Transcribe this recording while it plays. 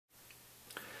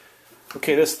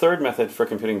Okay, this third method for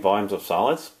computing volumes of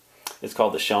solids is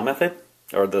called the shell method,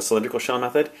 or the cylindrical shell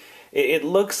method. It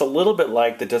looks a little bit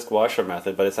like the disk washer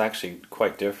method, but it's actually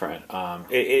quite different.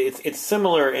 It's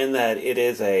similar in that it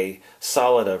is a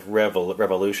solid of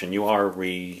revolution. You are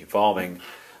revolving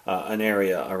an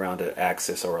area around an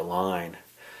axis or a line,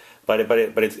 but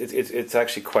it's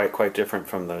actually quite different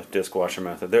from the disk washer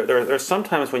method. There's some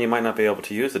times when you might not be able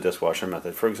to use the disk washer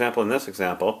method. For example, in this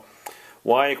example,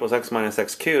 y equals x minus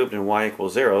x cubed and y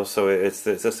equals 0, so it's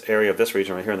this area of this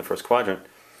region right here in the first quadrant.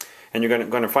 And you're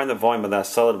going to find the volume of that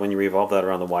solid when you revolve that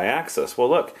around the y-axis. Well,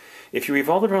 look, if you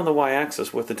revolve it around the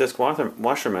y-axis with the disk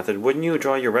washer method, wouldn't you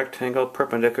draw your rectangle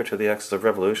perpendicular to the axis of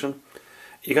revolution?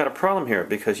 You got a problem here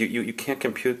because you can't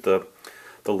compute the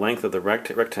length of the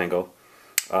rectangle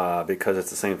because it's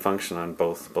the same function on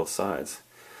both sides.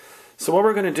 So what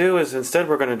we're going to do is instead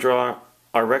we're going to draw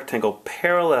our rectangle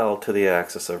parallel to the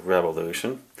axis of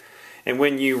revolution, and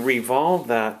when you revolve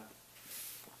that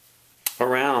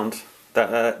around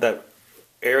that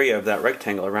area of that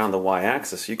rectangle around the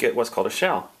y-axis, you get what's called a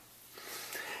shell.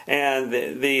 And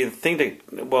the thing to,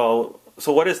 well,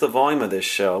 so what is the volume of this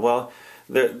shell? Well,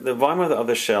 the volume of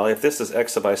the shell, if this is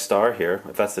x sub I star here,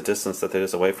 if that's the distance that it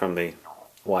is away from the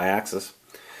y-axis,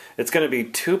 it's going to be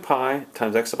 2 pi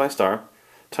times x sub I star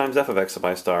times f of x sub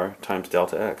I star times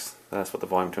delta x. That's what the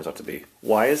volume turns out to be.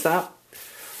 Why is that?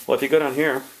 Well, if you go down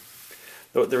here,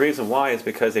 the reason why is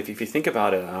because if you think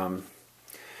about it,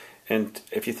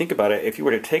 if you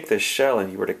were to take this shell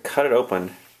and you were to cut it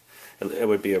open, it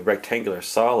would be a rectangular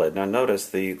solid. Now notice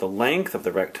the length of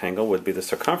the rectangle would be the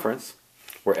circumference,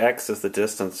 where x is the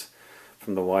distance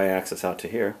from the y-axis out to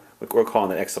here. We're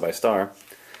calling it x sub I star.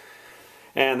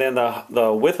 And then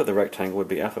the width of the rectangle would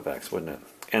be f of x, wouldn't it?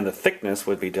 And the thickness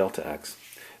would be delta x.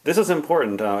 This is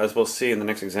important, as we'll see in the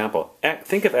next example.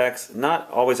 Think of x not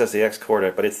always as the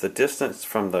x-coordinate, but it's the distance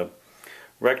from the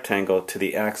rectangle to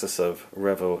the axis of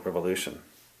revolution.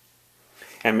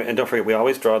 And don't forget, we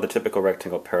always draw the typical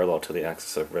rectangle parallel to the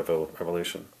axis of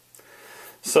revolution.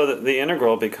 So that the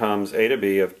integral becomes a to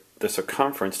b of the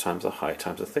circumference times the height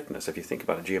times the thickness. If you think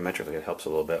about it geometrically, it helps a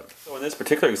little bit. So in this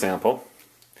particular example,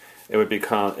 it would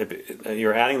become,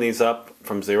 you're adding these up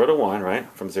from 0 to 1, right?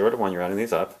 From 0 to 1, you're adding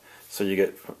these up. So you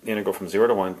get the integral from 0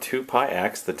 to 1, 2 pi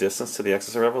x, the distance to the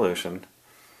axis of revolution,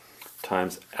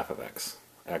 times f of x,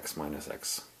 x minus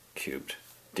x cubed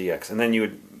dx. And then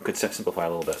you could simplify a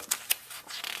little bit.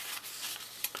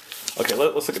 Okay,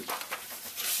 let's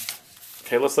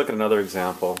look at another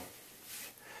example.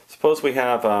 Suppose we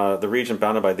have the region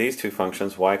bounded by these two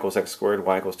functions, y equals x squared,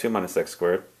 y equals 2 minus x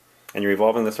squared, and you're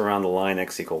revolving this around the line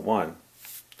x equal 1.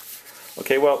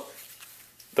 Okay, well,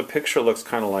 the picture looks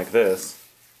kind of like this.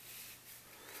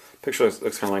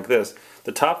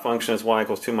 The top function is y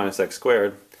equals 2 minus x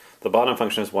squared. The bottom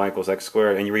function is y equals x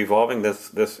squared, and you're revolving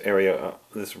this area,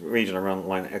 this region around the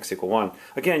line x equal 1.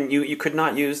 Again, you could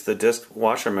not use the disk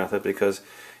washer method because,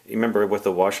 remember, with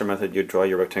the washer method, you draw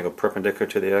your rectangle perpendicular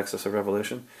to the axis of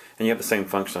revolution, and you have the same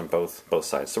function on both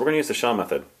sides. So we're going to use the shell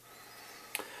method.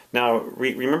 Now,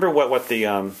 remember what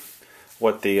the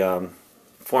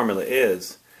formula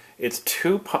is. It's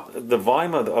the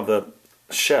volume of the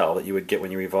shell that you would get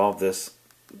when you revolve this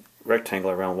rectangle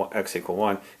around x equal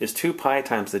 1 is 2 pi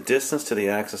times the distance to the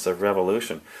axis of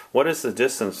revolution. What is the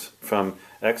distance from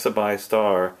x sub I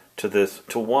star to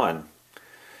 1?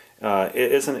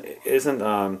 If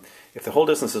the whole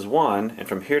distance is 1, and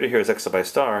from here to here is x sub I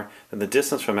star, then the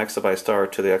distance from x sub I star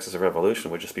to the axis of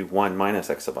revolution would just be 1 minus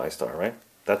x sub I star, right?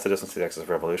 That's the distance to the axis of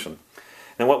revolution.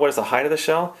 And what is the height of the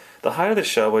shell? The height of the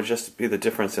shell would just be the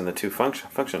difference in the two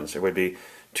functions. It would be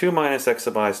 2 minus x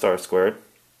sub I star squared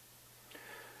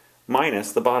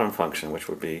minus the bottom function, which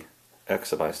would be x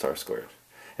sub I star squared.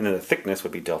 And then the thickness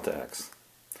would be delta x.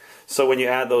 So when you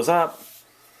add those up,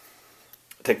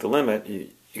 take the limit,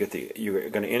 you're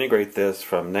going to integrate this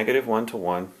from -1 to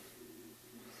 1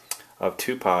 of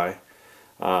 2 pi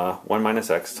 1 minus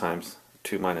x times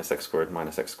 2 minus x squared,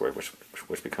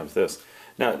 which becomes this.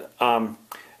 Now,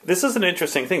 this is an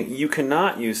interesting thing. You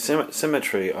cannot use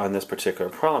symmetry on this particular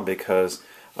problem because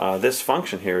this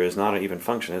function here is not an even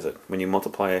function, is it? When you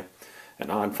multiply an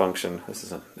odd function, this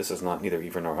is not neither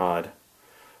even nor odd.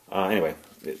 Anyway,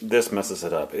 this messes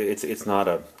it up. It's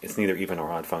neither even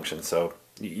or odd function. So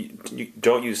you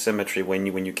don't use symmetry when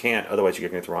you can't. Otherwise, you're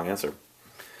going to get the wrong answer.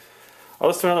 Oh,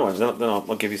 let's do another one. Then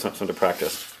I'll give you some to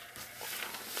practice.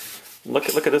 Look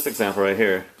at this example right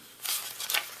here.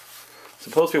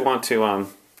 Suppose we want to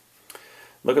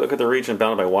look at the region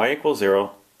bounded by y equals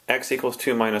 0, x equals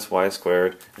 2 minus y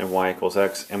squared, and y equals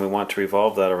x, and we want to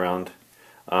revolve that around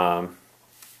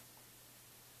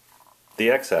the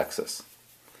x-axis.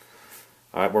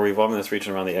 All right, we're revolving this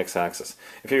region around the x-axis.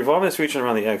 If you're revolving this region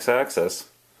around the x-axis,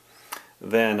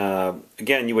 then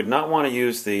again, you would not want to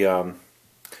use the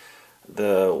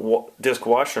disk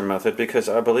washer method, because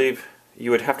I believe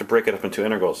you would have to break it up into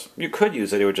integrals. You could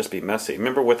use it; it would just be messy.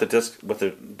 Remember, with the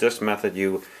disk method,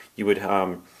 you would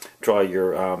draw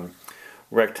your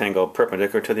rectangle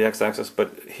perpendicular to the x-axis,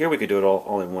 but here we could do it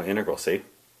all in one integral. See?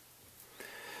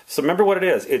 So remember what it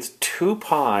is. It's 2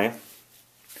 pi.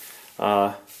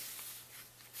 Well,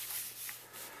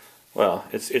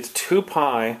 it's 2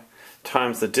 pi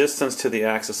times the distance to the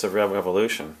axis of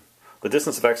revolution. The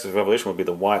distance of axis of revolution would be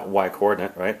the y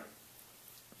coordinate, right?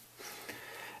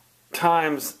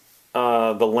 Times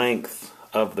the length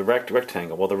of the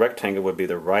rectangle. Well, the rectangle would be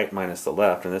the right minus the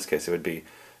left. In this case, it would be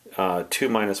 2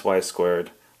 minus y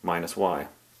squared minus y.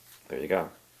 There you go.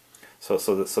 So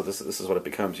this is what it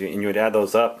becomes. And you would add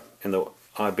those up, and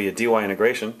it'd be a dy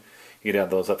integration. You'd add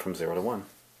those up from 0 to 1.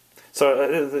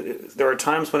 So there are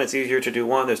times when it's easier to do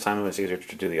one, there's times when it's easier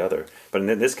to do the other. But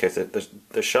in this case,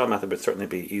 the shell method would certainly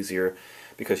be easier,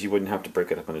 because you wouldn't have to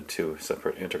break it up into 2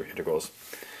 separate integrals.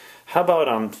 How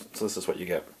about, so this is what you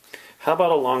get. How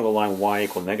about along the line y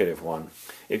equal negative 1?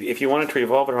 If you wanted to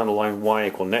revolve it around the line y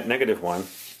equal negative 1,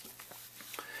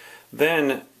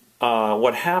 then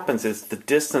what happens is the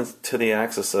distance to the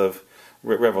axis of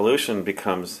revolution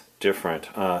becomes different.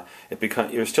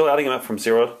 You're still adding them up from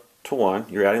 0 to 1.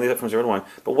 You're adding these up from 0 to 1.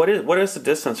 But what is the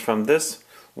distance from this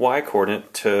y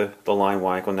coordinate to the line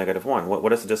y equal negative 1?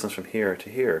 What is the distance from here to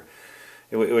here?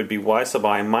 It would be y sub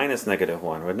I minus negative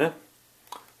 1, wouldn't it?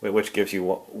 Which gives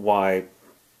you y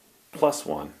plus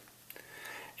 1.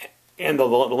 And the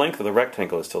length of the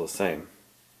rectangle is still the same.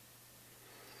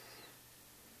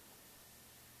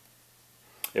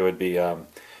 It would be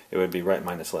right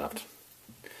minus left.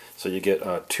 So you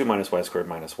get 2 minus y squared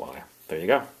minus y. There you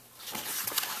go.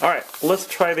 All right, let's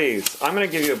try these. I'm going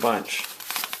to give you a bunch.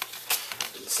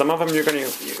 Some of them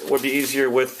would be easier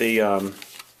with the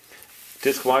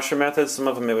disk washer method. Some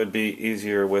of them it would be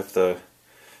easier with the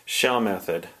shell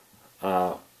method.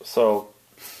 So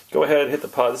go ahead, hit the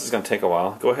pause. This is going to take a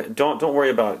while. Go ahead. Don't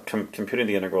worry about computing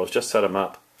the integrals. Just set them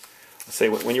up. Say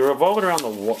when you revolve it around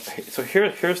so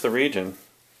here's the region.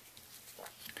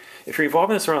 If you're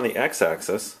revolving this around the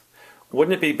x-axis,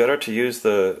 wouldn't it be better to use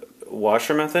the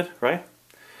washer method, right?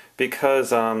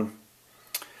 Because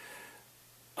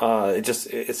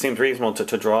it seems reasonable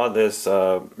to draw this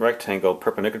rectangle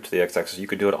perpendicular to the x-axis. You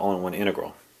could do it all in one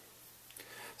integral.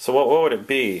 So what would it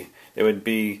be? It would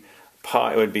be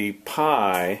pi. It would be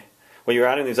pi. Well, you're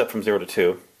adding these up from 0 to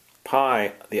 2.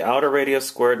 Pi, the outer radius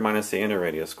squared minus the inner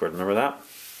radius squared. Remember that?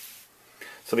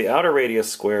 So the outer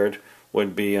radius squared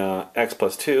would be x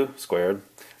plus 2 squared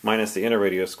minus the inner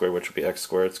radius squared, which would be x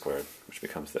squared squared, which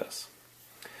becomes this.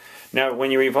 Now,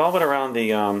 when you revolve it around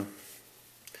the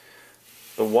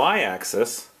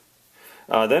y-axis,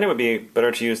 then it would be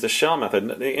better to use the shell method.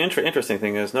 The interesting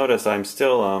thing is, notice I'm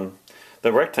still,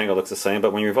 the rectangle looks the same,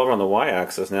 but when you revolve around the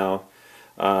y-axis now,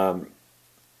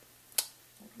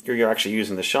 you're actually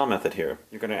using the shell method here.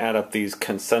 You're going to add up these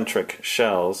concentric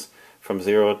shells from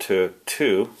 0 to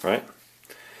 2, right?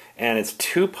 And it's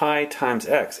 2 pi times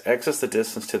x. X is the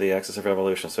distance to the axis of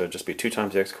revolution, so it would just be 2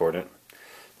 times the x coordinate,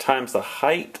 times the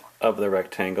height of the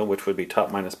rectangle, which would be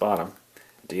top minus bottom,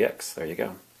 dx. There you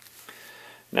go.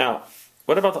 Now,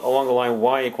 what about along the line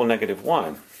y equal negative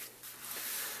 1?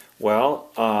 Well,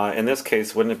 in this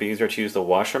case, wouldn't it be easier to use the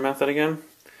washer method again?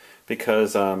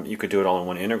 Because you could do it all in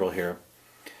one integral here.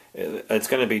 It's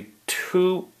going to be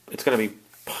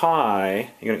pi,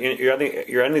 you're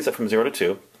adding these up from 0 to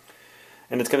 2,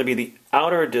 and it's going to be the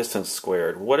outer distance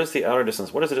squared. What is the outer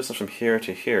distance? What is the distance from here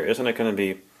to here? Isn't it going to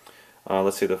be,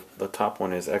 let's see, the top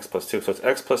one is x plus 2. So it's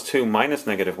x plus 2 minus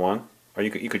negative 1, or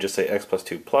you could just say x plus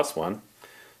 2 plus 1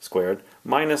 squared,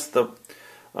 minus the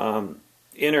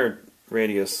inner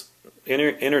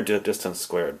distance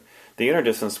squared. The inner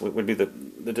distance would be the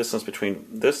distance between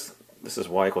this is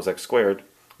y equals x squared,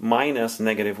 minus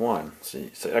negative 1.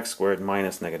 So x squared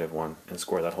minus negative 1, and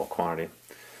square that whole quantity.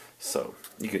 So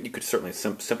you could certainly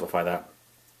simplify that.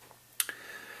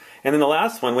 And then the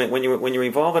last one, when you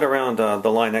revolve it around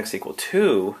the line x equal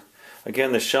 2,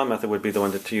 again the shell method would be the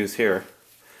one to use here,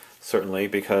 certainly,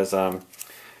 because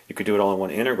you could do it all in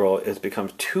one integral. It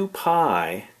becomes 2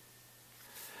 pi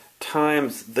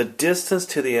times the distance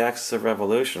to the axis of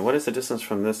revolution. What is the distance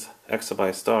from this x sub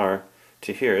I star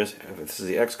to here? If this is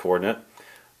the x coordinate,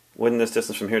 wouldn't this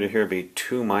distance from here to here be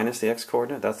 2 minus the x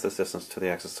coordinate? That's this distance to the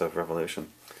axis of revolution.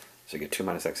 So you get 2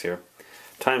 minus x here,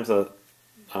 times the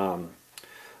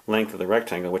length of the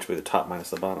rectangle, which would be the top minus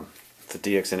the bottom. It's a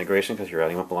dx integration because you're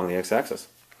adding up along the x-axis.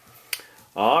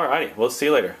 Alrighty, we'll see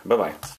you later. Bye-bye.